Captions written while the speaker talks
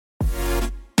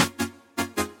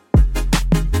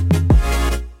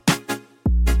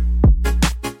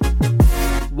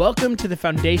Welcome to the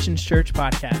Foundations Church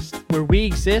podcast, where we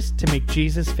exist to make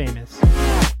Jesus famous.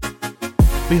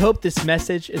 We hope this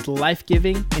message is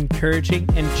life-giving, encouraging,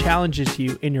 and challenges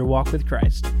you in your walk with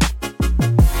Christ.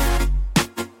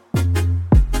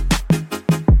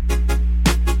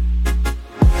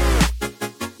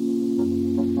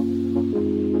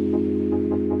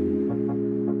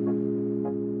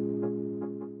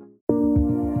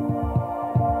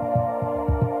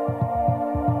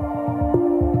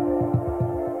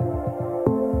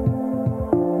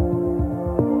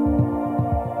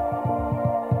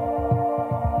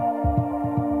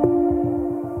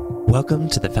 Welcome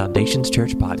to the Foundations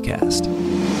Church podcast.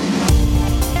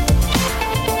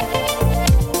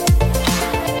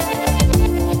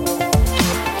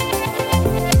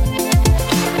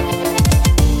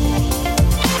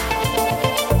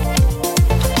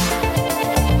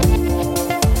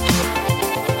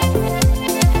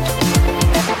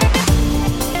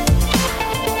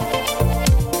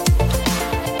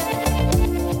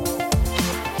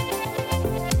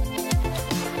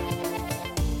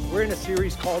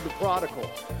 Called The Prodigal.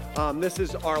 This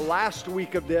is our last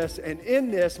week of this, and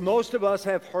in this, most of us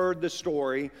have heard the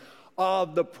story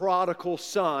of the prodigal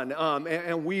son,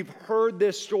 and we've heard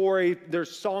this story. There's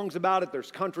songs about it,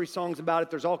 there's country songs about it,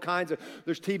 there's all kinds of,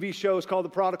 there's TV shows called The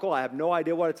Prodigal. I have no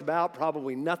idea what it's about,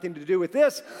 probably nothing to do with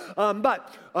this,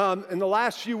 but in the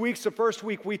last few weeks, the first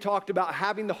week, we talked about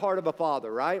having the heart of a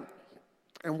father, right?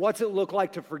 And what's it look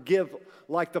like to forgive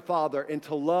like the father and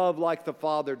to love like the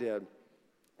father did?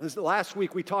 Last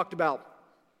week, we talked about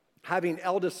having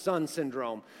eldest son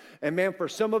syndrome. And man, for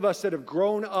some of us that have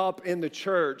grown up in the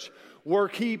church,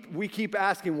 we keep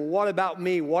asking, well, what about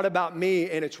me? What about me?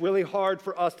 And it's really hard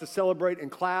for us to celebrate and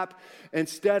clap.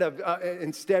 Instead,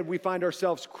 we find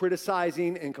ourselves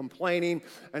criticizing and complaining.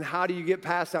 And how do you get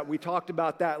past that? We talked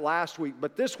about that last week.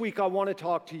 But this week, I want to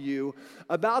talk to you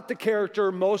about the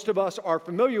character most of us are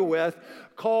familiar with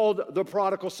called the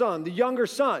prodigal son, the younger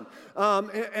son.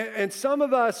 And some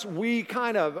of us,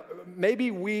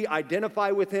 maybe we identify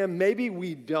with him, maybe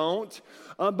we don't.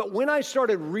 But when I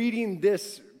started reading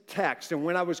this text, and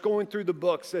when I was going through the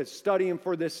books, studying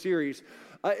for this series,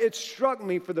 it struck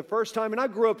me for the first time, and I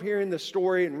grew up hearing this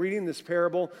story and reading this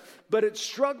parable, but it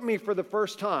struck me for the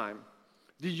first time.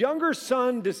 The younger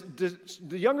son's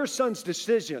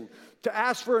decision to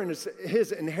ask for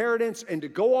his inheritance and to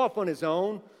go off on his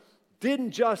own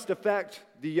didn't just affect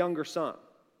the younger son,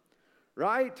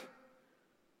 right?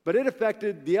 But it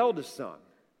affected the eldest son.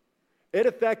 It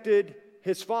affected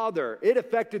his father. It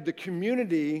affected the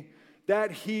community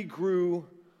that he grew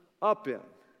up in.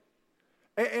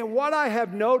 And what I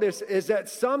have noticed is that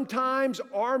sometimes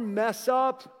our mess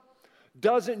up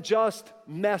doesn't just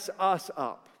mess us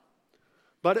up,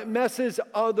 but it messes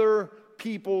other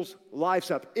people's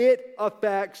lives up. It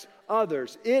affects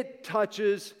others. It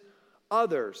touches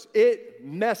others. It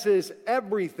messes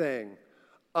everything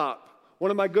up. One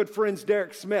of my good friends,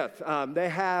 Derek Smith, they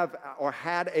had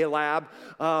a lab,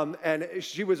 and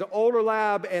she was an older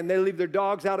lab, and they leave their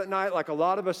dogs out at night like a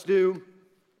lot of us do.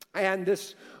 And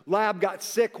this lab got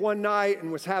sick one night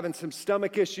and was having some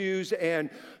stomach issues, and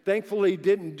thankfully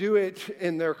didn't do it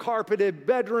in their carpeted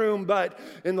bedroom, but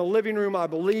in the living room, I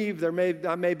believe. I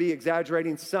may be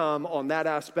exaggerating some on that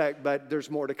aspect, but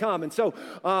there's more to come. And so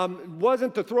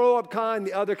wasn't the throw up kind,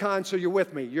 the other kind, so you're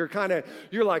with me.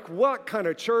 You're like, what kind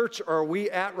of church are we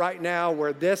at right now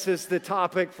where this is the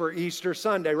topic for Easter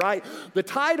Sunday, right? The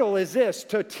title is this,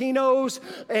 Totinos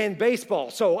and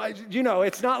baseball. So,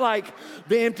 it's not like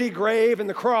the empty grave and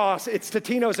the cross. It's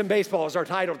Totinos and baseball is our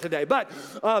title today. But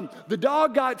the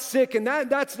dog got sick, and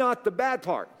that's not the bad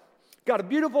part. Got a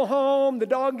beautiful home, the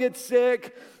dog gets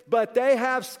sick, but they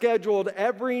have scheduled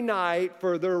every night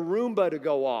for their Roomba to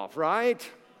go off, right?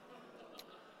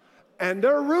 And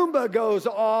their Roomba goes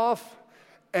off,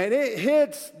 and it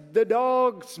hits the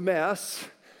dog's mess,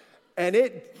 and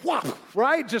it, whop,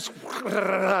 right? Just,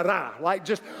 like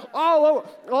just all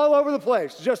over the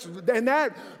place. And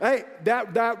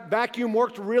that vacuum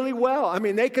worked really well. I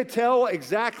mean, they could tell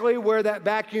exactly where that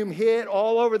vacuum hit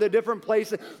all over the different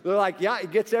places. They're like, yeah,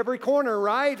 it gets every corner,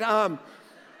 right?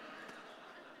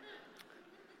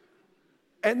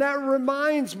 And that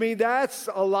reminds me, that's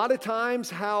a lot of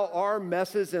times how our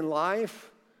messes in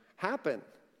life happen.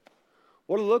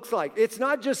 What it looks like. It's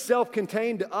not just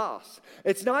self-contained to us.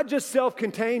 It's not just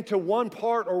self-contained to one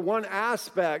part or one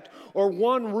aspect or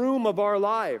one room of our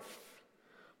life.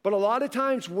 But a lot of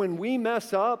times when we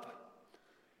mess up,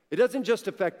 it doesn't just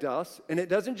affect us, and it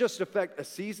doesn't just affect a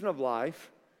season of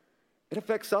life. It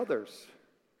affects others.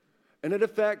 And it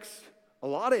affects a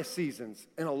lot of seasons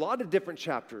and a lot of different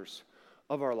chapters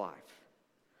of our life.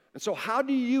 And so how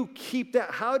do you keep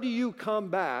that? How do you come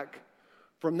back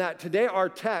from that? Today our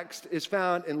text is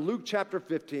found in Luke chapter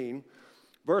 15,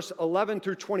 verse 11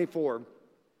 through 24.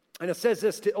 And it says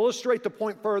this, to illustrate the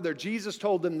point further, Jesus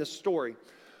told them this story.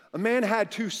 A man had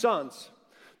 2 sons.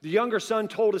 The younger son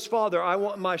told his father, I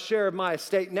want my share of my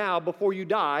estate now before you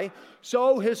die.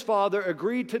 So his father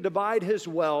agreed to divide his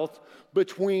wealth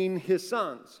between his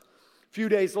sons. A few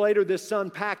days later, this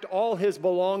son packed all his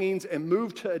belongings and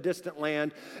moved to a distant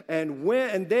land,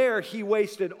 and there he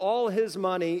wasted all his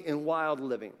money in wild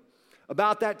living.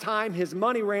 About that time, his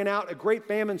money ran out, a great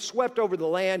famine swept over the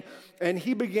land, and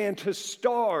he began to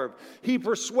starve. He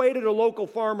persuaded a local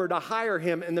farmer to hire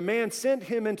him, and the man sent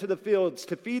him into the fields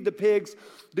to feed the pigs.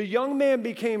 The young man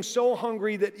became so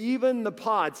hungry that even the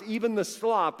pods, even the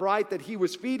slop, right, that he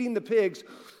was feeding the pigs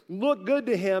looked good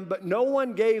to him, but no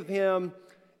one gave him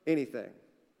anything.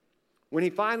 When he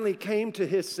finally came to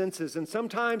his senses, and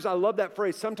sometimes, I love that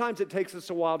phrase, sometimes it takes us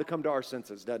a while to come to our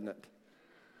senses, doesn't it?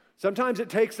 Sometimes it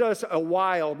takes us a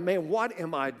while. Man, what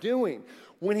am I doing?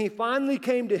 When he finally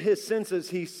came to his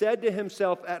senses, he said to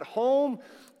himself, at home,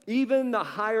 even the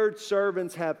hired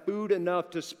servants have food enough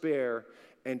to spare,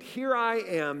 and here I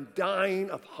am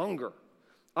dying of hunger.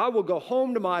 I will go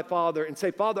home to my father and say,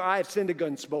 Father, I have sinned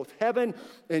against both heaven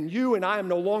and you, and I am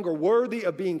no longer worthy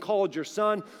of being called your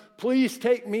son. Please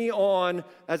take me on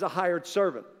as a hired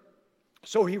servant.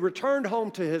 So he returned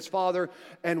home to his father,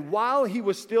 and while he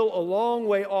was still a long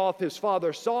way off, his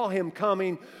father saw him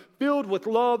coming. Filled with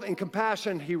love and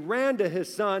compassion, he ran to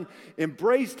his son,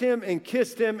 embraced him, and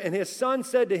kissed him. And his son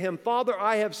said to him, Father,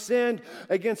 I have sinned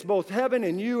against both heaven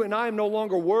and you, and I am no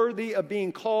longer worthy of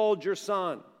being called your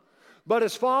son. But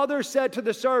his father said to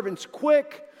the servants,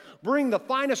 quick, bring the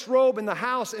finest robe in the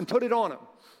house and put it on him.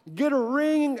 Get a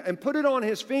ring and put it on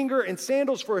his finger and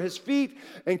sandals for his feet,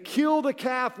 and kill the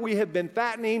calf we have been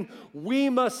fattening. We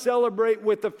must celebrate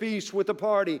with the feast, with the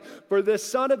party. For this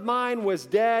son of mine was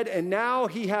dead, and now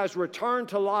he has returned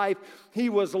to life. He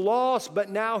was lost,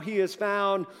 but now he is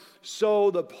found.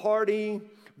 So the party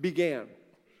began.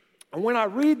 And when I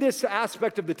read this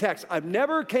aspect of the text, I've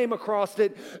never came across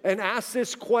it and asked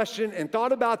this question and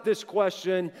thought about this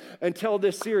question until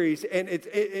this series, and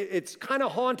it's kind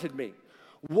of haunted me.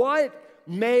 What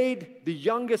made the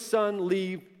youngest son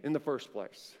leave in the first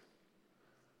place?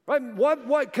 Right?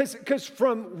 Because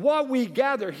from what we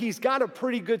gather, he's got a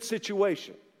pretty good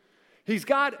situation. He's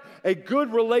got a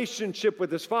good relationship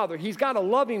with his father. He's got a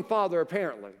loving father,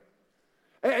 apparently.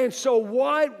 And so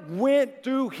what went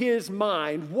through his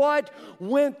mind, what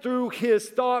went through his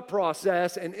thought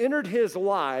process and entered his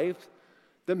life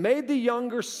that made the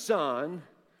younger son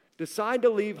decide to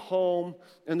leave home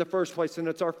in the first place? And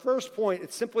it's our first point.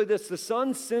 It's simply this: the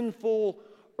son's sinful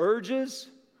urges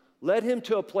led him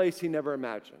to a place he never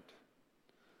imagined.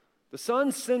 The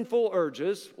son's sinful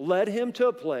urges led him to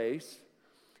a place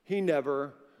he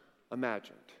never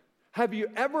imagined. Have you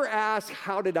ever asked,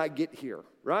 how did I get here,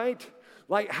 right?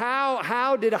 Like,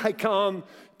 how did I come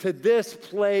to this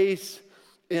place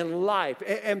in life?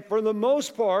 And for the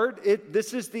most part,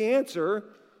 this is the answer.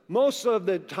 Most of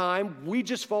the time, we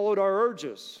just followed our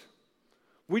urges.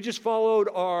 We just followed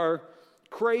our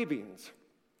cravings.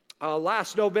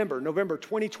 Last November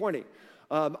 2020,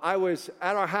 I was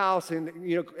at our house, and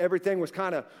everything was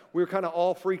we were kind of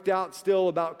all freaked out still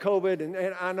about COVID, and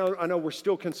I know we're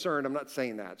still concerned. I'm not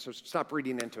saying that, so stop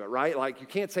reading into it, right? Like, you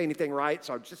can't say anything right,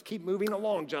 so just keep moving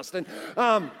along, Justin.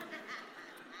 And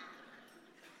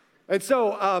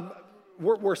so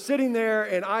we're sitting there,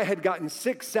 and I had gotten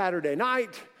sick Saturday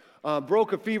night.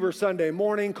 Broke a fever Sunday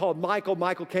morning, called Michael.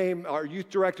 Michael came, our youth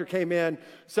director came in,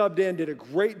 subbed in, did a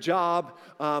great job.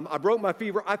 I broke my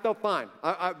fever. I felt fine.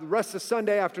 The rest of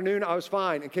Sunday afternoon, I was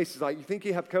fine. And Casey's like, you think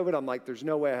you have COVID? I'm like, there's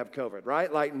no way I have COVID,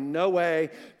 right? Like, no way.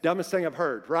 Dumbest thing I've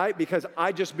heard, right? Because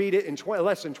I just beat it in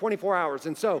less than 24 hours.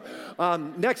 And so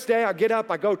next day, I get up,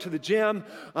 I go to the gym.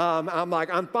 I'm like,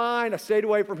 I'm fine. I stayed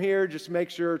away from here just to make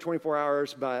sure, 24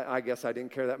 hours. But I guess I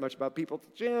didn't care that much about people at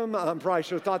the gym. Probably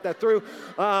should have thought that through.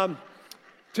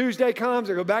 Tuesday comes,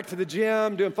 I go back to the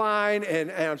gym, doing fine,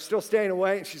 and I'm still staying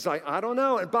away. And she's like, I don't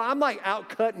know. But I'm like out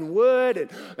cutting wood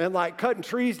and like cutting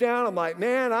trees down. I'm like,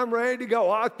 man, I'm ready to go.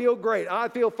 I feel great. I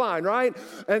feel fine, right?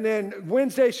 And then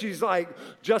Wednesday, she's like,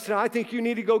 Justin, I think you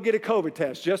need to go get a COVID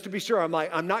test just to be sure. I'm like,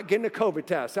 I'm not getting a COVID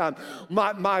test.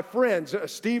 My friends,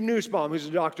 Steve Nussbaum, who's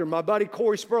a doctor, my buddy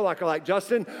Corey Spurlock, are like,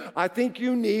 Justin, I think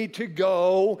you need to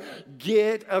go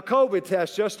get a COVID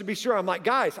test just to be sure. I'm like,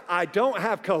 guys, I don't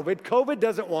have COVID. COVID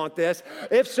doesn't want this.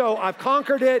 If so, I've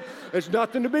conquered it. There's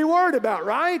nothing to be worried about,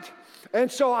 right? And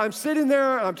so I'm sitting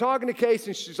there, and I'm talking to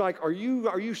Casey, and she's like, are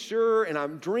you sure? And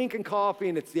I'm drinking coffee,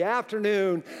 and it's the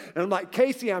afternoon. And I'm like,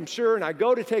 Casey, I'm sure. And I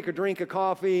go to take a drink of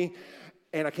coffee,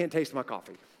 and I can't taste my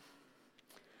coffee.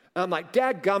 And I'm like,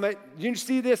 dadgummit, you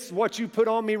see this, what you put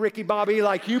on me, Ricky Bobby?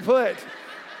 Like, you put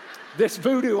this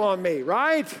voodoo on me,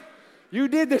 right? You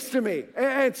did this to me.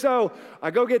 And so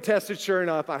I go get tested. Sure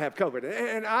enough, I have COVID.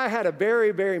 And I had a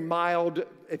very, very mild,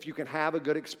 if you can have a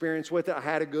good experience with it, I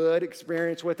had a good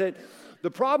experience with it. The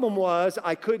problem was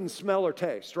I couldn't smell or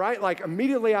taste, right? Like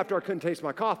immediately after I couldn't taste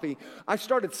my coffee, I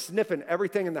started sniffing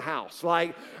everything in the house.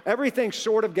 Like everything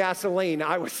short of gasoline,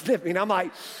 I was sniffing. I'm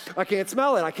like, I can't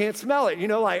smell it. I can't smell it. You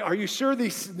know, like, are you sure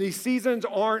these seasons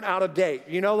aren't out of date?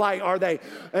 You know, like, are they?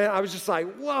 And I was just like,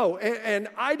 whoa. And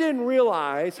I didn't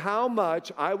realize how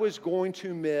much I was going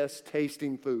to miss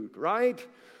tasting food, right?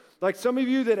 Like some of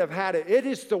you that have had it, it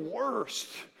is the worst.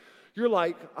 You're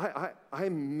like, I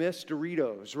miss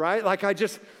Doritos, right? Like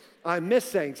I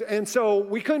miss things. And so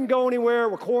we couldn't go anywhere.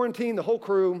 We're quarantined, the whole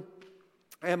crew.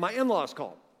 And my in-laws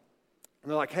called.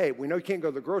 And they're like, hey, we know you can't go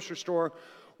to the grocery store.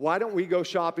 Why don't we go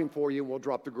shopping for you and we'll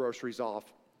drop the groceries off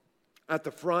at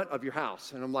the front of your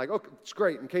house? And I'm like, okay, it's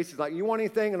great. And Casey's like, you want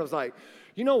anything? And I was like,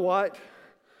 you know what?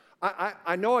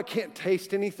 I know I can't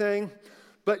taste anything.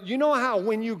 But you know how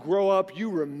when you grow up, you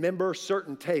remember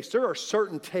certain tastes. There are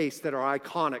certain tastes that are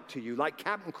iconic to you, like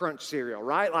Captain Crunch cereal,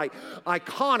 right? Like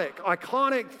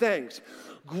iconic things.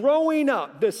 Growing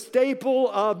up, the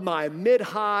staple of my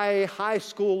high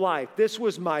school life, this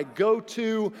was my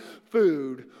go-to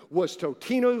food, was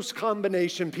Totino's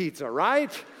combination pizza,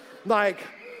 right? Like,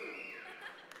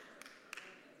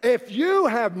 if you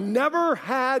have never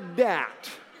had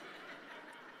that,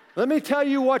 let me tell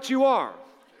you what you are.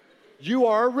 You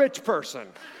are a rich person.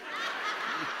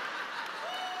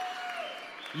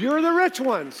 You're the rich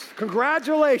ones.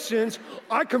 Congratulations.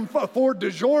 I can afford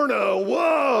DiGiorno.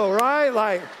 Whoa, right?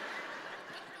 Like,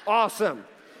 awesome.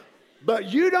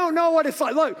 But you don't know what it's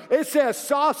like. Look, it says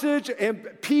sausage and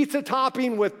pizza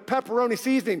topping with pepperoni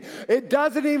seasoning. It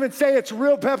doesn't even say it's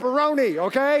real pepperoni,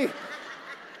 okay?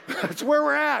 That's where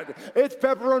we're at. It's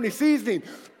pepperoni seasoning.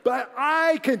 But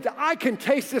I can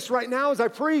taste this right now as I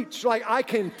preach. Like, I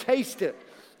can taste it.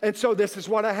 And so this is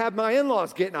what I have my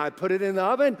in-laws get. And I put it in the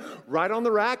oven, right on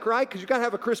the rack, right? Because you got to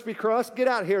have a crispy crust. Get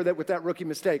out here with that rookie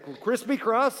mistake. Crispy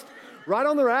crust, right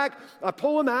on the rack. I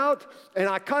pull them out, and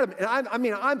I cut them. And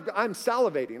I'm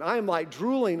salivating. I am like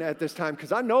drooling at this time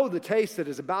because I know the taste that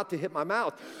is about to hit my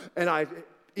mouth. And I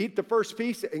eat the first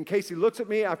piece, and Casey looks at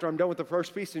me after I'm done with the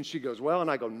first piece, and she goes, well,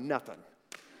 and I go, nothing.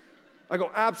 I go,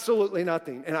 absolutely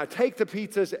nothing. And I take the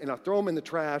pizzas, and I throw them in the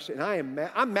trash, and I'm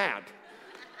mad.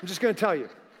 I'm just going to tell you.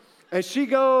 And she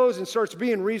goes and starts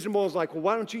being reasonable. Is like, well,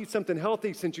 why don't you eat something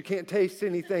healthy since you can't taste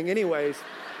anything anyways?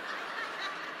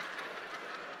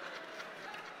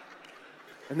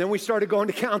 And then we started going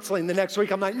to counseling the next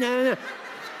week. I'm like, nah.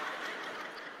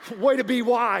 Way to be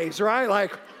wise, right?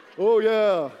 Like, oh,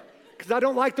 yeah. Because I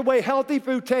don't like the way healthy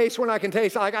food tastes when I can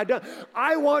taste it. Like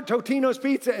I want Totino's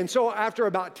pizza. And so after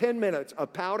about 10 minutes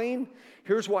of pouting,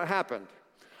 here's what happened.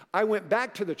 I went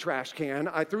back to the trash can,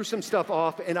 I threw some stuff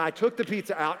off, and I took the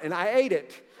pizza out, and I ate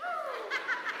it.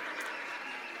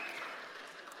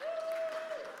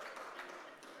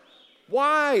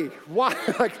 Why?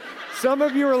 Like, some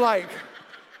of you are like,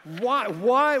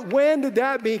 why? When did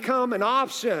that become an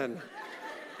option?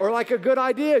 Or like a good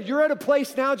idea. You're at a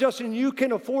place now, Justin, you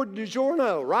can afford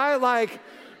DiGiorno, right? Like,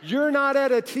 you're not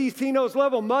at a Totino's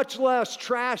level, much less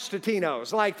trash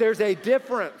Totino's. Like, there's a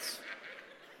difference.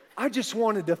 I just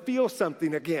wanted to feel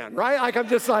something again, right? Like, I'm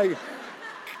just like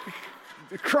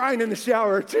crying in the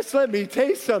shower. Just let me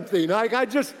taste something. Like,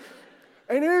 and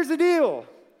here's the deal.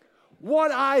 What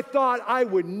I thought I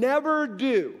would never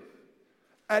do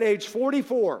at age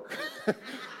 44,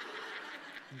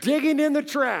 digging in the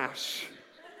trash,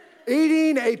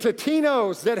 eating a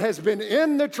Totino's that has been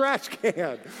in the trash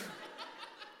can,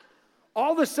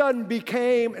 all of a sudden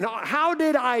became, and how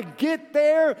did I get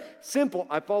there? Simple,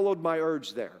 I followed my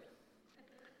urge there.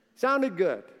 Sounded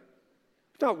good.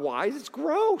 It's not wise, it's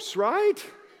gross, right?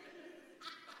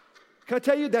 Can I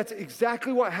tell you, that's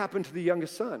exactly what happened to the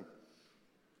youngest son.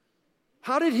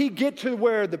 How did he get to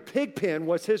where the pig pen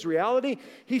was his reality?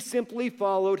 He simply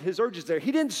followed his urges there.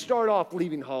 He didn't start off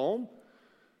leaving home,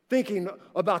 thinking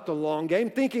about the long game,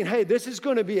 thinking, hey, this is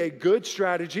going to be a good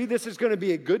strategy. This is going to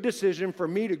be a good decision for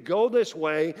me to go this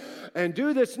way and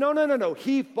do this. No.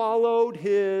 He followed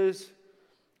his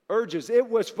urges. It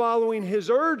was following his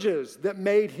urges that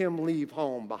made him leave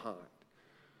home behind.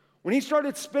 When he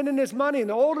started spending his money, and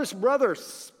the oldest brother,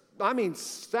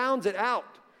 sounds it out.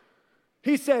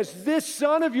 He says, this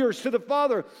son of yours to the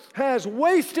father has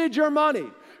wasted your money,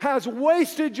 has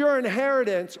wasted your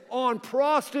inheritance on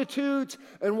prostitutes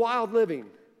and wild living.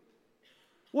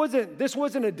 This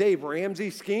wasn't a Dave Ramsey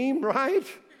scheme, right?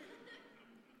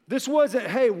 This wasn't,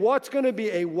 hey, what's going to be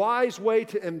a wise way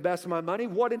to invest my money?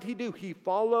 What did he do? He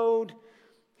followed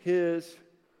his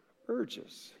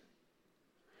urges.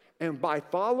 And by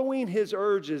following his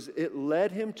urges, it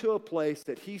led him to a place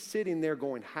that he's sitting there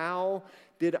going, how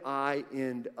did I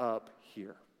end up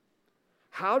here?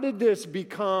 How did this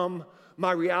become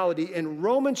my reality? In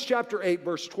Romans chapter 8,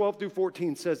 verse 12 through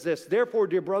 14 says this, therefore,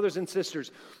 dear brothers and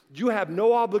sisters, you have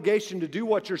no obligation to do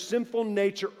what your sinful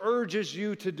nature urges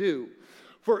you to do.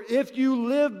 For if you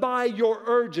live by your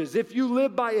urges, if you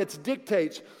live by its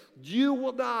dictates, you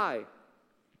will die.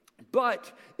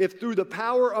 But if through the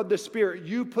power of the Spirit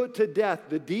you put to death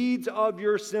the deeds of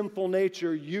your sinful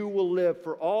nature, you will live.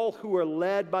 For all who are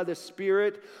led by the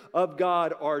Spirit of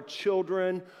God are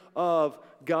children of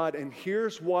God. And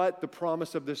here's what the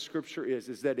promise of this scripture is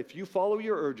that if you follow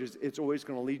your urges, it's always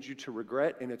going to lead you to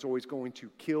regret, and it's always going to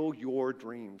kill your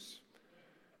dreams.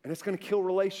 And it's going to kill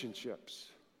relationships.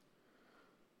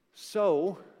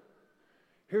 So,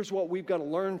 here's what we've got to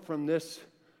learn from this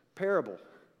parable.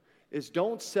 Is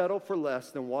don't settle for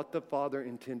less than what the Father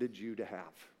intended you to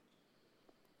have.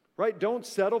 Right? Don't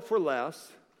settle for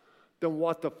less than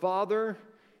what the Father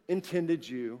intended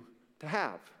you to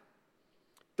have.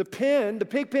 The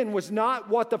pig pen was not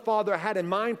what the Father had in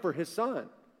mind for his son.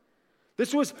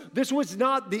 This was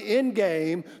not the end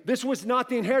game. This was not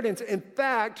the inheritance. In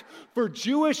fact, for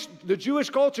the Jewish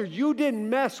culture, you didn't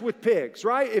mess with pigs,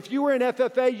 right? If you were in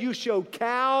FFA, you showed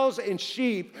cows and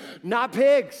sheep, not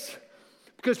pigs.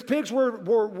 Because pigs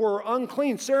were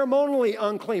unclean, ceremonially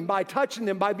unclean. By touching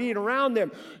them, by being around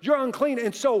them, you're unclean.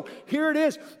 And so here it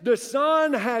is. The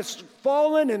son has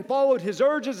fallen and followed his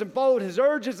urges,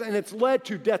 and it's led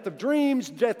to death of dreams,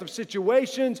 death of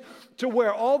situations, to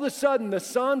where all of a sudden the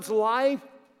son's life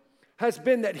has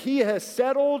been that he has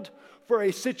settled for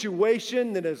a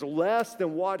situation that is less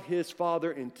than what his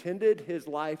father intended his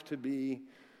life to be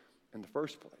in the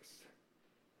first place.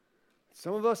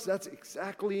 Some of us, that's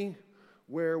exactly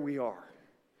where we are.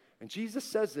 And Jesus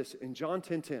says this in John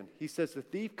 10:10. He says, the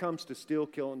thief comes to steal,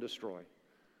 kill, and destroy.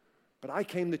 But I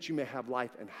came that you may have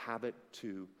life and have it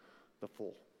to the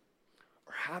full.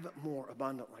 Or have it more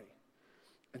abundantly.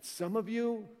 And some of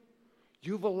you,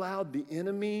 you've allowed the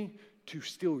enemy to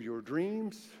steal your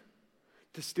dreams,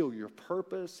 to steal your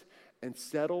purpose, and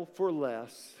settle for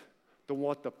less than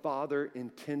what the Father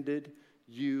intended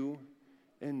you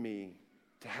and me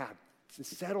to have. To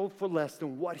settle for less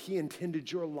than what he intended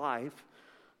your life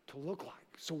to look like.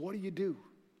 So what do you do?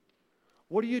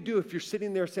 What do you do if you're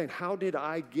sitting there saying, how did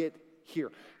I get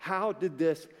here? How did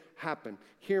this happen?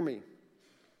 Hear me.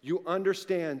 You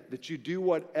understand that you do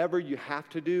whatever you have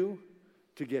to do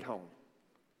to get home.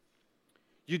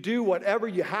 You do whatever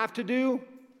you have to do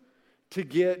to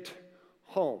get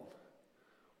home.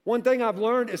 One thing I've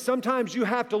learned is sometimes you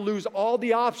have to lose all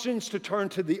the options to turn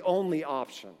to the only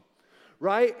option.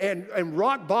 Right? And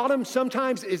rock bottom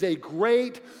sometimes is a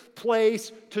great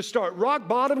place to start. Rock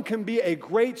bottom can be a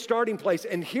great starting place.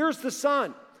 And here's the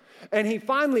son. And he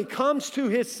finally comes to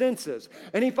his senses.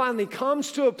 And he finally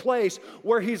comes to a place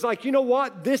where he's like, you know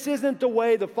what? This isn't the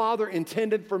way the Father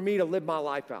intended for me to live my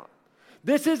life out.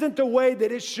 This isn't the way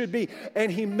that it should be.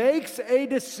 And he makes a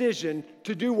decision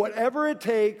to do whatever it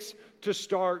takes to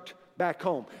start back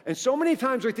home. And so many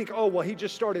times we think, oh, well, he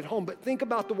just started home. But think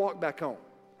about the walk back home.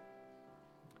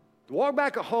 The walk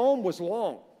back home was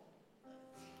long.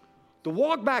 The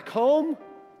walk back home,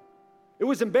 it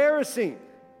was embarrassing.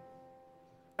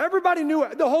 Everybody knew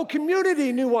it. The whole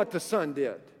community knew what the son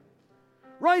did.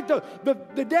 Right?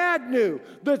 The dad knew.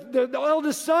 The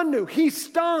eldest son knew. He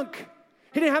stunk.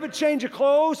 He didn't have a change of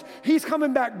clothes. He's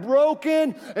coming back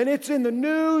broken, and it's in the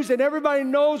news, and everybody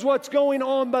knows what's going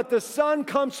on. But the son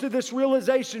comes to this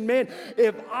realization, man,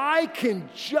 if I can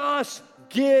just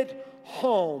get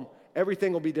home,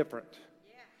 everything will be different.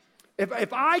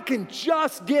 If I can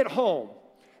just get home,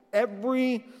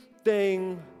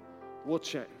 everything will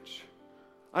change.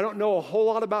 I don't know a whole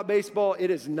lot about baseball.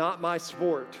 It is not my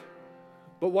sport.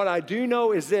 But what I do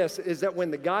know is this, is that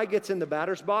when the guy gets in the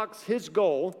batter's box, his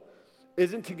goal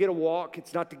isn't to get a walk.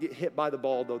 It's not to get hit by the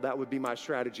ball, though that would be my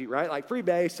strategy, right? Like free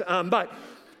base. But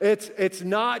it's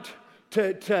not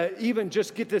to even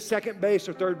just get to second base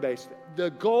or third base. The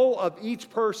goal of each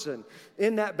person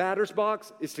in that batter's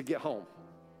box is to get home.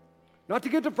 Not to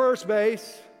get to first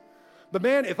base, But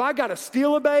man, if I got to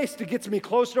steal a base to get me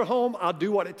closer to home, I'll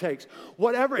do what it takes.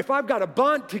 Whatever, if I've got to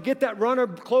bunt to get that runner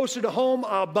closer to home,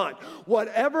 I'll bunt.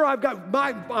 Whatever I've got,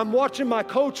 I'm watching my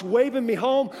coach waving me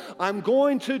home, I'm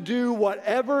going to do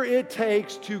whatever it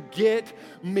takes to get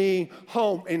me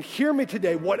home. And hear me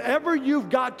today, whatever you've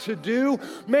got to do,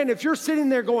 man, if you're sitting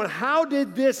there going, how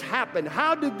did this happen?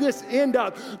 How did this end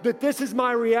up that this is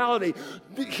my reality?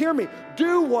 Hear me,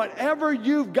 do whatever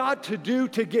you've got to do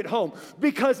to get home,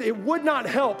 because it would not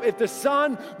help if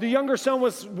the younger son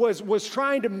was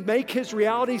trying to make his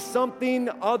reality something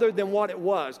other than what it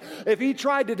was. If he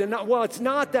tried to deny, well, it's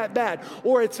not that bad,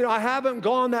 or I haven't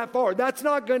gone that far, that's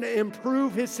not going to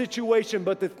improve his situation.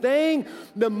 But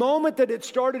the moment that it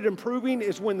started improving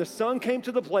is when the son came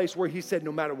to the place where he said,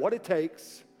 no matter what it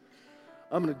takes,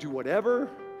 I'm going to do whatever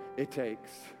it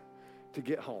takes to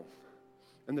get home.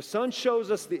 And the son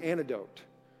shows us the antidote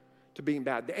to being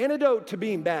bad. The antidote to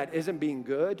being bad isn't being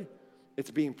good,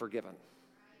 it's being forgiven.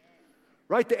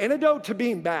 Right? The antidote to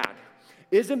being bad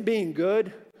isn't being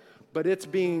good, but it's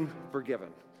being forgiven.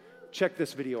 Check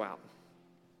this video out.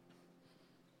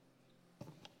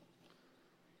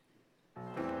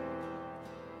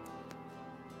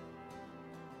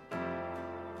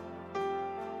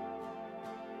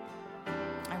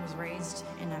 I was raised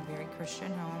in a very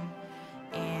Christian home,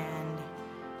 and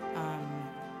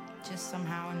just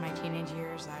somehow in my teenage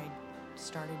years, I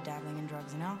started dabbling in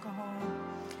drugs and alcohol,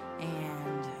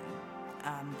 and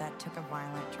that took a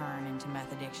violent turn into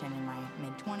meth addiction in my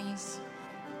mid-20s.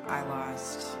 I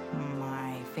lost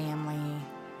my family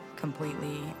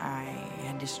completely. I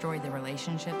had destroyed the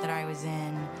relationship that I was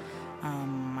in.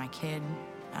 My kid,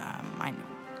 I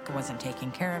wasn't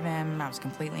taking care of him. I was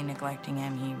completely neglecting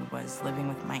him. He was living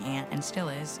with my aunt and still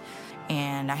is.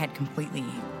 And I had completely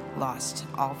lost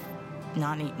all,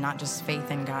 not just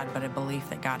faith in God, but a belief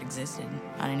that God existed.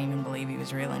 I didn't even believe he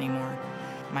was real anymore.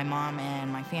 My mom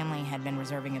and my family had been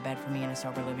reserving a bed for me in a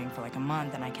sober living for like a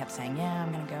month, and I kept saying, yeah,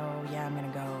 I'm gonna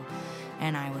go.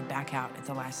 And I would back out at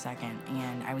the last second.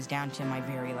 And I was down to my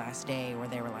very last day where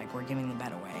they were like, we're giving the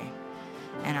bed away.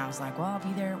 And I was like, well, I'll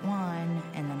be there at 1,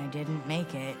 and then I didn't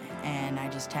make it, and I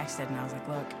just texted, and I was like,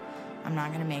 look, I'm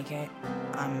not gonna make it.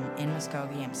 I'm in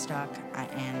Muskogee, I'm stuck,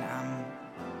 and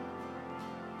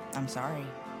I'm sorry,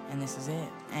 and this is it.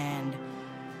 And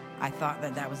I thought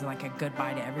that was like a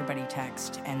goodbye to everybody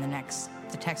text, and the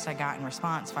text I got in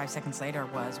response 5 seconds later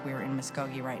was, we're in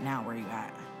Muskogee right now, where you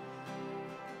at?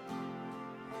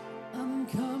 I'm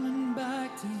coming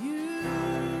back to you.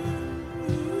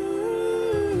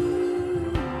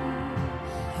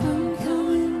 I'm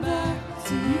coming back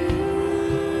to you.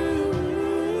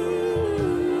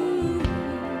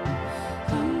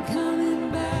 I'm coming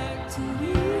back to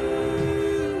you.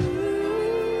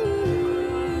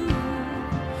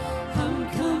 I'm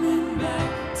coming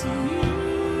back to you.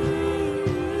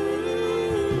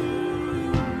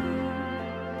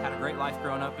 Had a great life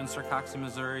growing up in Sircoxie,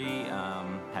 Missouri.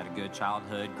 Had a good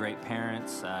childhood, great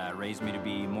parents, raised me to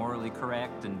be morally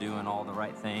correct and doing all the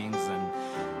right things, and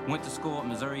went to school at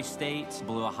Missouri State,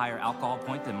 blew a higher alcohol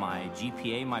point than my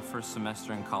GPA my first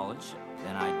semester in college.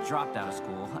 Then I dropped out of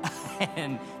school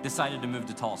and decided to move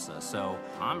to Tulsa. So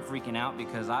I'm freaking out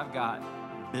because I've got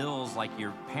bills like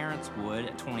your parents would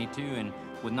at 22 and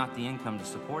with not the income to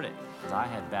support it. I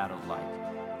had battled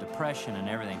like depression and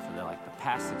everything for the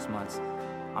past 6 months.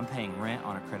 I'm paying rent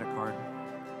on a credit card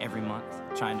every month,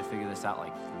 trying to figure this out,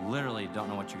 like literally don't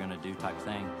know what you're gonna do type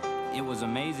thing. It was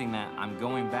amazing that I'm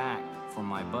going back for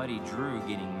my buddy Drew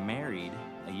getting married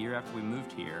a year after we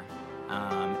moved here.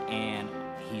 And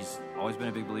he's always been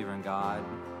a big believer in God.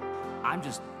 I'm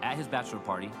just at his bachelor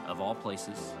party, of all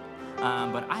places.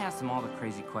 But I asked him all the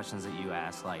crazy questions that you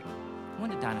ask, like,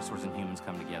 when did dinosaurs and humans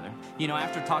come together? You know,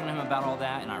 after talking to him about all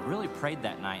that, and I really prayed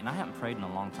that night, and I haven't prayed in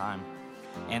a long time.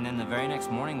 And then the very next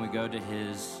morning, we go to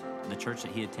the church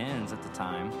that he attends at the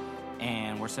time,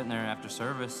 and we're sitting there after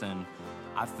service, and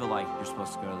I feel like you're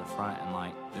supposed to go to the front and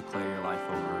declare your life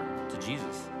over to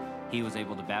Jesus. He was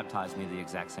able to baptize me the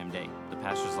exact same day. The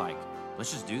pastor's like,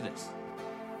 let's just do this.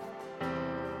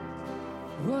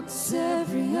 What's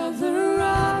every other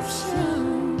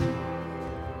option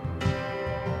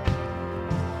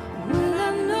when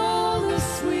I know the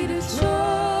sweetest joy?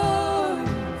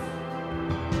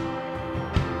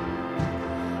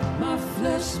 My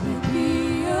flesh may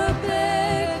be a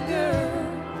beggar,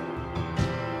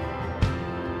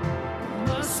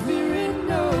 my spirit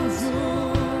knows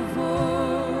your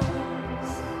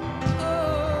voice.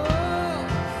 Oh,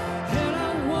 and I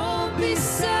won't be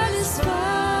satisfied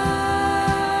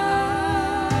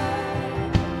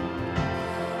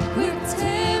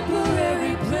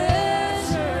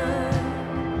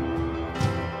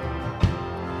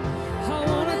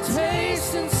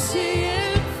and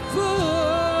seeing full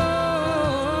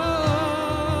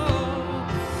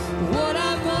what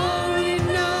I've already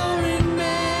known in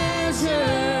measure.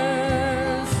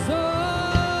 So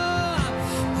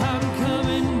I'm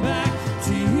coming back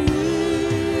to you.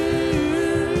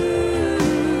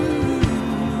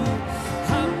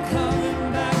 I'm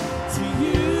coming back to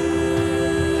you.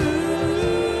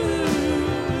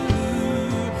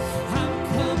 I'm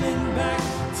coming back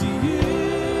to you.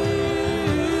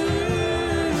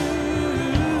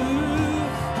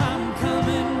 I'm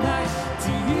coming back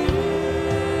to you.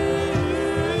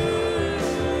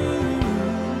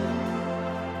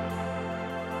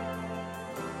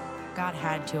 God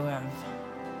had to have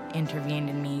intervened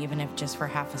in me, even if just for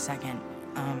half a second,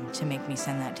 to make me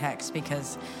send that text,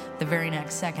 because the very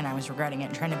next second I was regretting it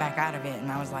and trying to back out of it, and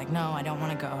I was like, no, I don't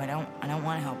want to go. I don't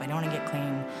want to help. I don't want to get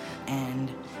clean. And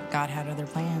God had other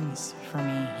plans for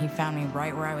me. He found me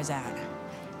right where I was at.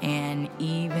 And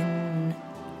even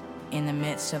in the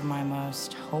midst of my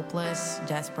most hopeless,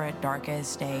 desperate,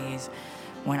 darkest days,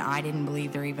 when I didn't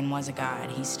believe there even was a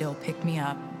God, he still picked me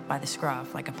up by the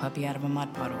scruff like a puppy out of a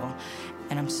mud puddle.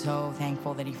 And I'm so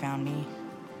thankful that he found me,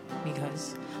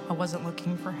 because I wasn't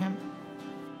looking for him.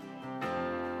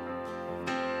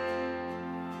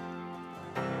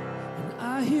 And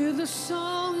I hear the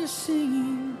song you're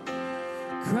singing,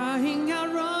 crying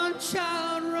out, run,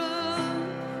 child, run.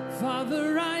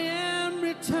 Father, I am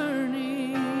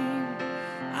returning.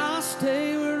 I'll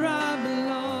stay where I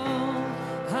belong.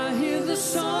 I hear the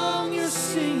song you're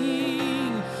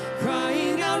singing,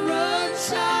 crying out, run,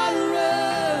 child,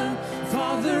 run.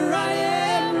 Father, I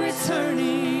am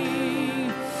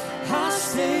returning. I'll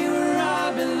stay where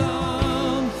I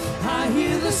belong. I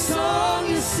hear the song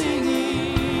you're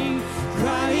singing,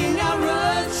 crying out,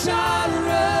 run, child,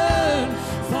 run.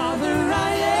 Father,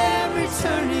 I am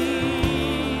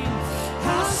returning.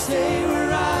 I'll stay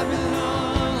where I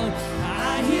belong.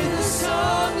 I hear the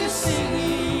song you're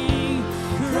singing,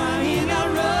 crying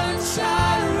out, run,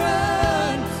 child,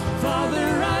 run. Father,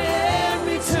 I am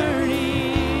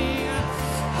returning.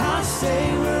 I'll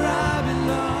stay where I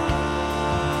belong.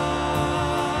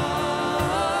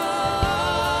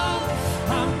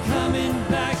 I'm coming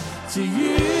back to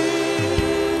you.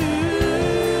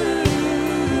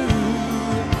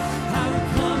 I'm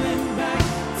coming back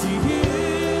to you.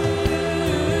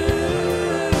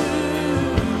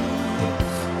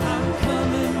 I'm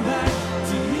coming back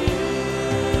to you.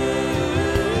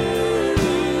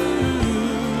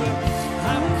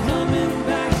 I'm coming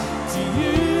back to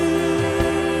you.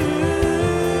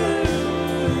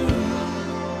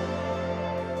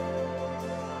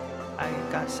 I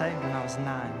got saved when I was 9.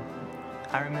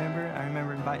 I remember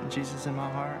inviting Jesus in my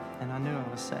heart, and I knew I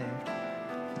was saved.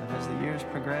 But as the years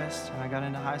progressed and I got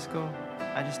into high school,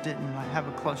 I just didn't have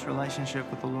a close relationship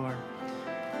with the Lord.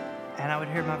 And I would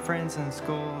hear my friends in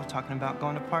school talking about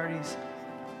going to parties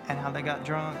and how they got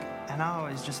drunk, and I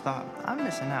always just thought, I'm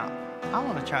missing out. I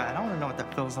want to try it. I want to know what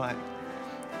that feels like.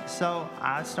 So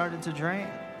I started to drink,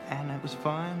 and it was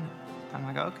fun. I'm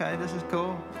like, okay, this is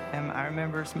cool. And I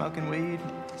remember smoking weed,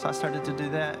 so I started to do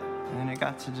that. And then I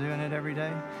got to doing it every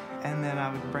day. And then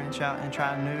I would branch out and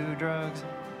try new drugs.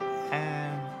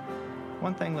 And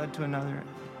one thing led to another.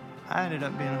 I ended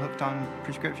up being hooked on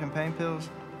prescription pain pills.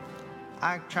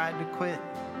 I tried to quit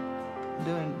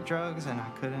doing drugs, and I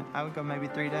couldn't. I would go maybe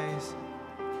 3 days,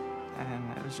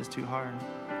 and it was just too hard.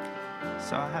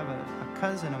 So I have a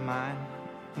cousin of mine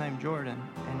named Jordan,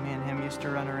 and me and him used to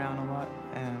run around a lot,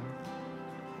 and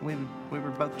we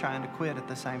were both trying to quit at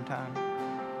the same time.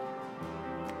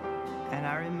 And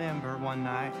I remember one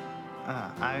night,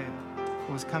 I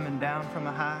was coming down from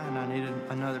a high and I needed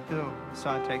another pill. So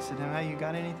I texted him, hey, you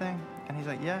got anything? And he's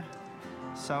like, yeah.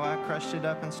 So I crushed it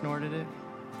up and snorted it.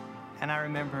 And I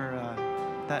remember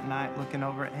that night looking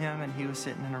over at him, and he was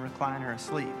sitting in a recliner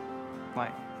asleep.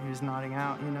 Like, he was nodding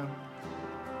out, you know.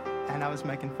 And I was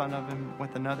making fun of him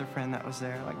with another friend that was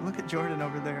there. Like, look at Jordan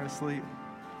over there asleep.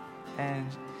 And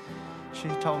she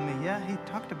told me, yeah, he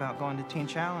talked about going to Teen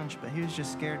Challenge, but he was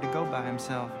just scared to go by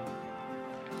himself.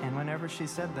 And whenever she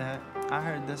said that, I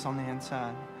heard this on the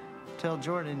inside. Tell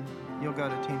Jordan you'll go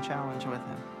to Teen Challenge with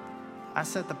him. I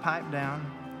set the pipe down,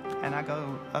 and I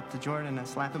go up to Jordan and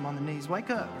slap him on the knees. Wake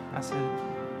up. I said,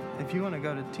 if you want to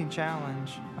go to Teen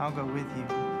Challenge, I'll go with you.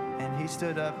 And he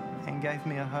stood up and gave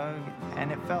me a hug,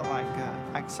 and it felt like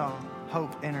I saw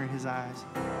hope enter his eyes.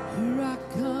 Here I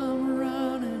come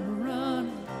running,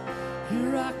 running.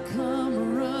 Here I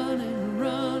come running,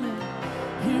 running.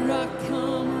 Here I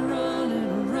come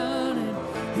running, running.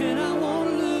 And I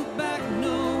won't look back,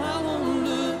 no, I won't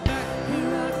look back.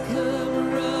 Here I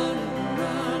come running,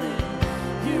 running.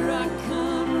 Here I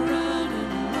come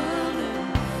running,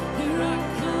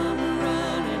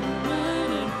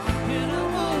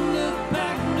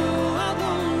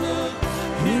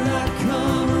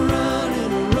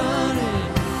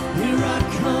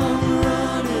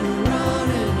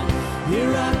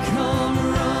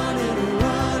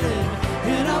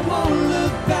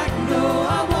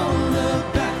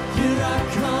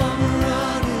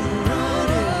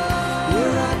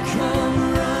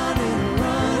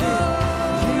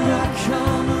 I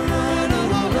come running,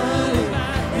 running,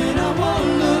 and I won't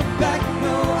look back. No,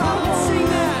 I won't sing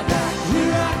that.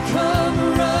 Here I come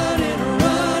running,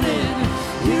 running.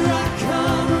 Here I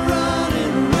come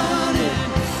running, running.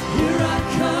 Here I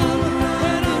come running,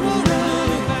 and I won't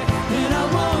look back. And I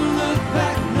won't look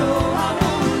back. No, I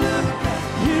won't look back.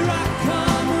 Here I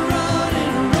come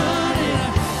running, running.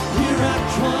 Here I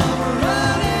come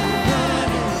running,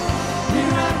 running.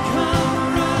 Here I come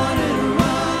running,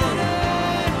 running.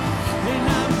 And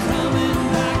I'm coming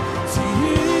back to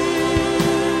you.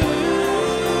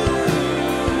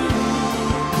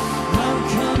 I'm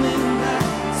coming back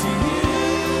to you.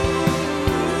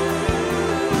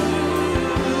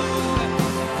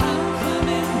 I'm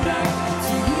coming back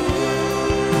to you.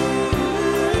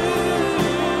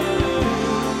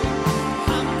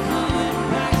 I'm coming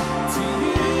back to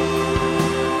you.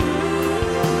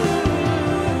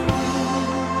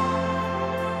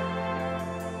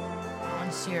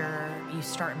 Once you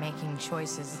start making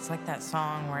choices, it's like that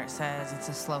song where it says it's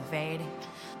a slow fade.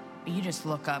 You just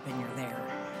look up and you're there.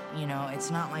 You know,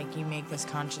 it's not like you make this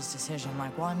conscious decision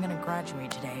like, well, I'm going to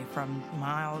graduate today from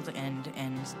mild and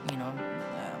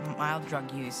mild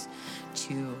drug use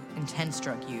to intense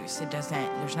drug use.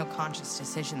 There's no conscious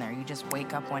decision there. You just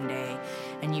wake up one day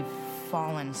and you've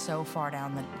fallen so far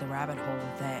down the rabbit hole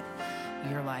that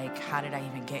you're like, how did I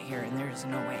even get here? And there's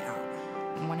no way out.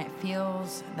 And when it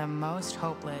feels the most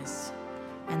hopeless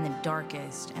and the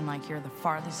darkest and like you're the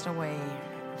farthest away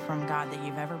from God that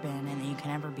you've ever been and that you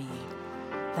can ever be,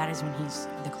 that is when he's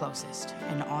the closest.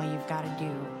 And all you've got to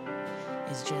do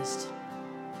is just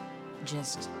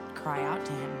cry out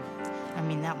to him. I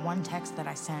mean, that one text that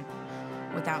I sent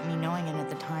without me knowing it at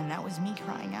the time, that was me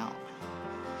crying out.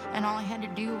 And all I had to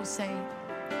do was say,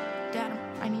 Dad,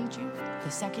 I need you.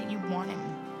 The second you want him,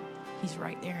 he's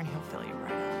right there and he'll fill you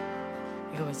right up.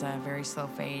 It was a very slow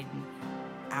fade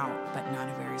out, but not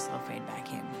a very slow fade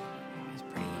back in. It was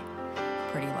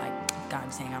pretty like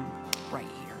God saying, I'm right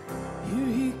here. Here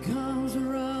he comes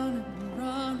running,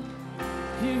 running.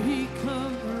 Here he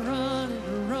comes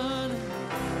running, running.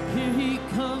 Here he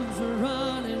comes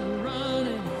running,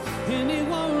 running. And he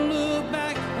won't look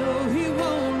back, oh, he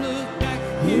won't look back.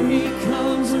 Here he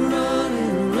comes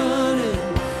running, running.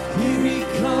 Here he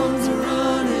comes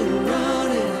running,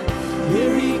 running.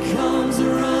 Here he comes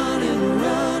running,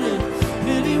 running.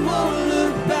 And he won't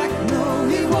look back, no,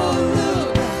 he won't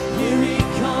look back. Here he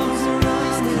comes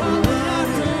running,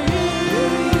 running. Here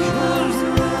he comes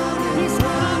running, he's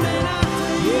coming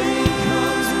after you. Here he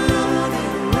comes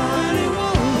running, running.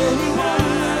 And he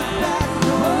won't look back,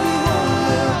 no, he won't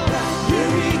look back.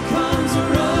 Here he comes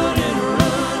running,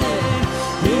 running.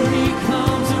 Here he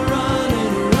comes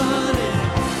running, running.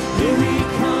 Here he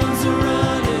comes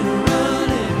running,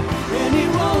 running. And he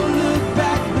won't look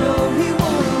back, no, he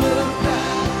won't look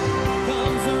back.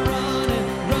 Comes running,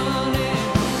 running.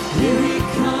 Here he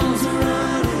comes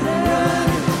running,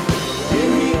 running.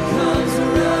 Here he comes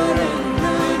running,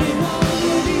 running. He won't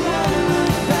look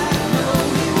back, no,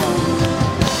 he won't look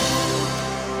back.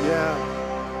 Yeah.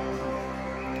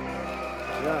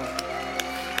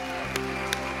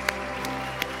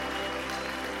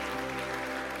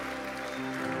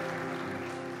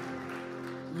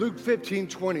 Luke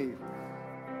 15:20.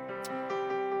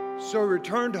 So he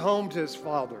returned home to his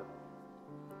father.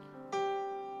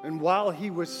 And while he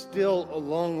was still a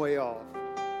long way off,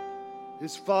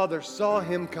 his father saw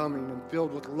him coming, and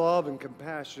filled with love and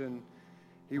compassion,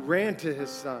 he ran to his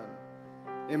son,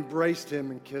 embraced him,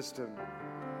 and kissed him.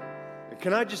 And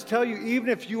can I just tell you, even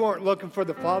if you aren't looking for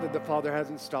the Father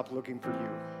hasn't stopped looking for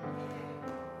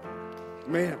you.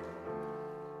 Man.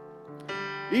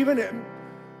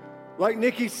 Like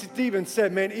Nikki Stevens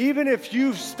said, man, even if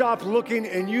you've stopped looking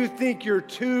and you think you're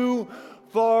too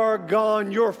far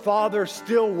gone, your Father's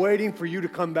still waiting for you to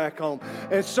come back home.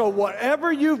 And so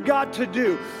whatever you've got to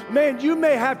do, man, you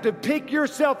may have to pick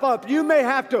yourself up. You may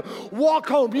have to walk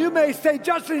home. You may say,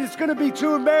 Justin, it's going to be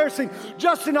too embarrassing.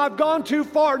 Justin, I've gone too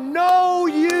far. No,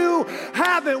 you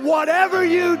haven't. Whatever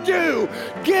you do,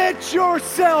 get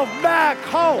yourself back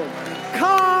home.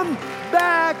 Come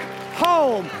back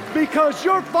home, because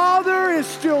your Father is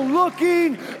still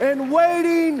looking and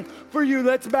waiting for you.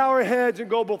 Let's bow our heads and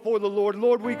go before the Lord.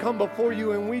 Lord, we come before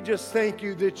you and we just thank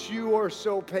you that you are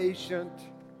so patient.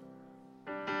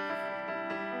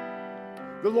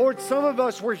 The Lord, some of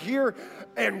us were here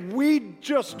and we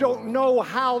just don't know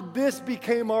how this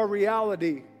became our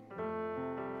reality.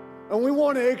 And we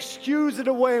want to excuse it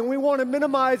away and we want to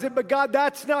minimize it. But God,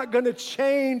 that's not going to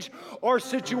change our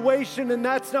situation and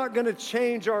that's not going to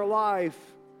change our life.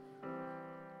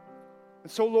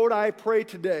 And so, Lord, I pray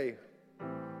today,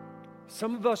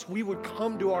 some of us, we would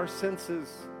come to our senses.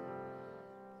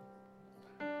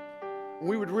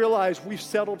 we would realize we've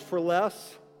settled for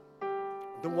less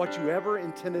than what you ever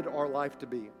intended our life to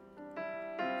be.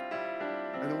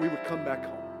 And that we would come back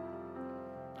home.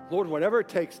 Lord, whatever it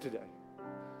takes today,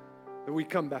 that we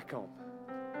come back home.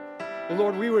 And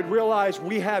Lord, we would realize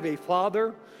we have a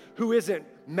Father who isn't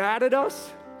mad at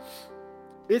us,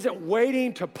 isn't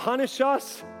waiting to punish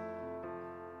us.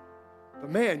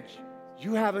 But man,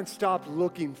 you haven't stopped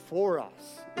looking for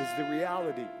us, is the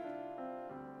reality.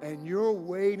 And you're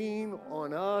waiting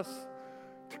on us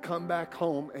to come back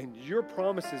home. And your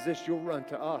promise is this: you'll run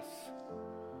to us.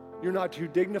 You're not too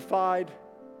dignified.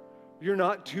 You're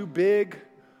not too big.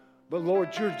 But Lord,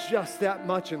 you're just that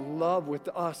much in love with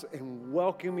us and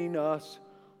welcoming us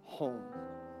home.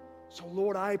 So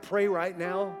Lord, I pray right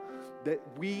now that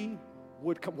we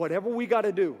would come, whatever we got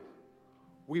to do,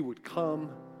 we would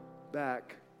come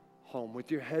back home.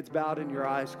 With your heads bowed and your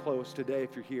eyes closed today,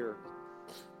 if you're here.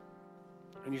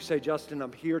 And you say, Justin,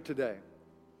 I'm here today.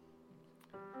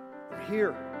 I'm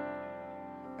here.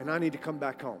 And I need to come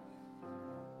back home.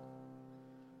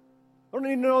 I don't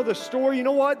need to know the story. You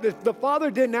know what? The Father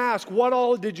didn't ask, what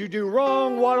all did you do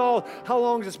wrong? How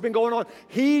long has this been going on?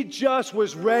 He just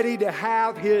was ready to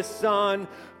have his son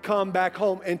come back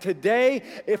home. And today,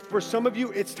 if for some of you,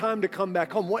 it's time to come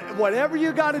back home. Whatever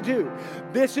you got to do,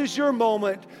 this is your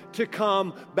moment to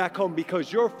come back home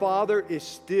because your Father is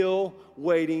still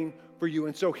waiting for you.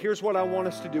 And so here's what I want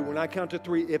us to do. When I count to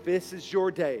 3, if this is your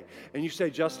day and you say,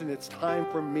 Justin, it's time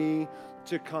for me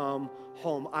to come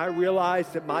home. I realize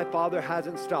that my Father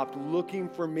hasn't stopped looking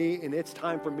for me, and it's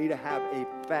time for me to have a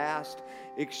fast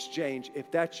exchange.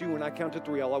 If that's you, when I count to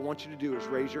 3, all I want you to do is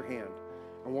raise your hand,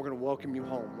 and we're going to welcome you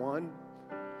home. 1,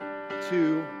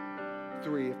 2,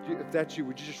 3. If that's you,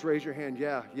 would you just raise your hand?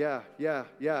 Yeah. Is there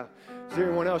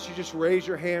anyone else? You just raise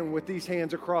your hand with these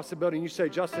hands across the building. You say,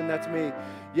 Justin, that's me.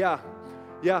 Yeah.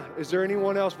 Is there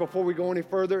anyone else before we go any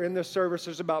further in this service?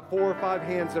 There's about 4 or 5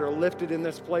 hands that are lifted in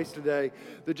this place today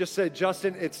that just said,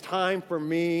 Justin, it's time for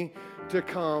me to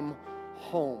come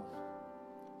home.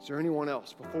 Is there anyone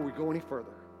else before we go any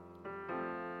further?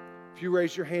 If you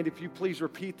raise your hand, if you please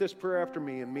repeat this prayer after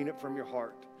me and mean it from your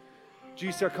heart.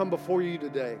 Jesus, I come before you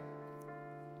today.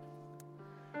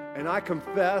 And I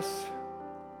confess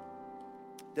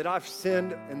that I've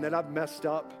sinned and that I've messed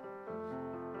up.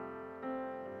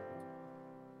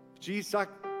 Jesus, I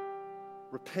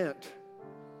repent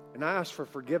and I ask for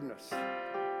forgiveness.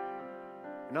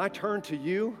 And I turn to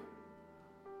you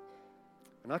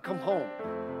and I come home.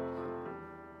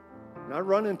 And I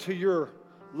run into your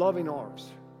loving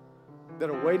arms that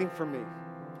are waiting for me.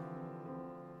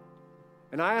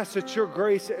 And I ask that your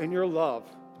grace and your love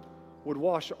would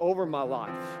wash over my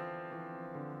life.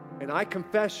 And I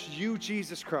confess you,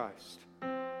 Jesus Christ,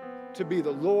 to be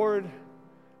the Lord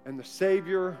and the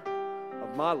Savior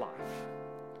of my life.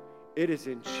 It is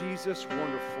in Jesus'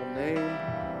 wonderful name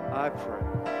I pray.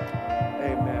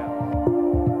 Amen.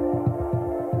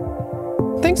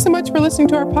 Thanks so much for listening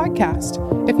to our podcast.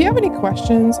 If you have any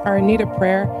questions, are in need of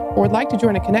prayer, or would like to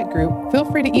join a Connect group, feel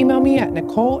free to email me at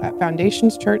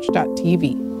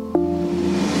nicole@foundationschurch.tv.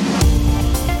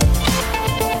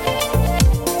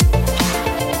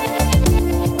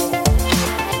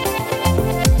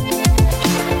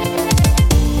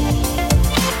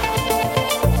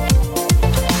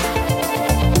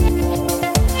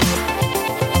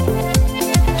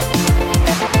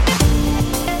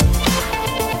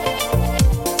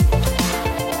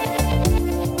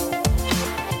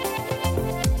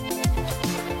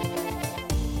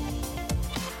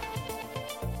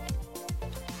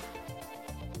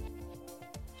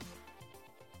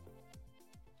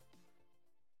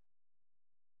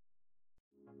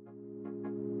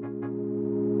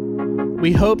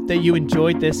 We hope that you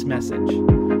enjoyed this message.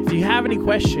 If you have any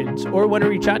questions or want to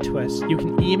reach out to us, you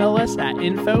can email us at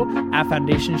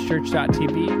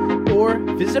info@foundationschurch.tv or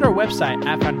visit our website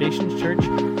at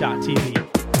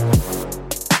foundationschurch.tv.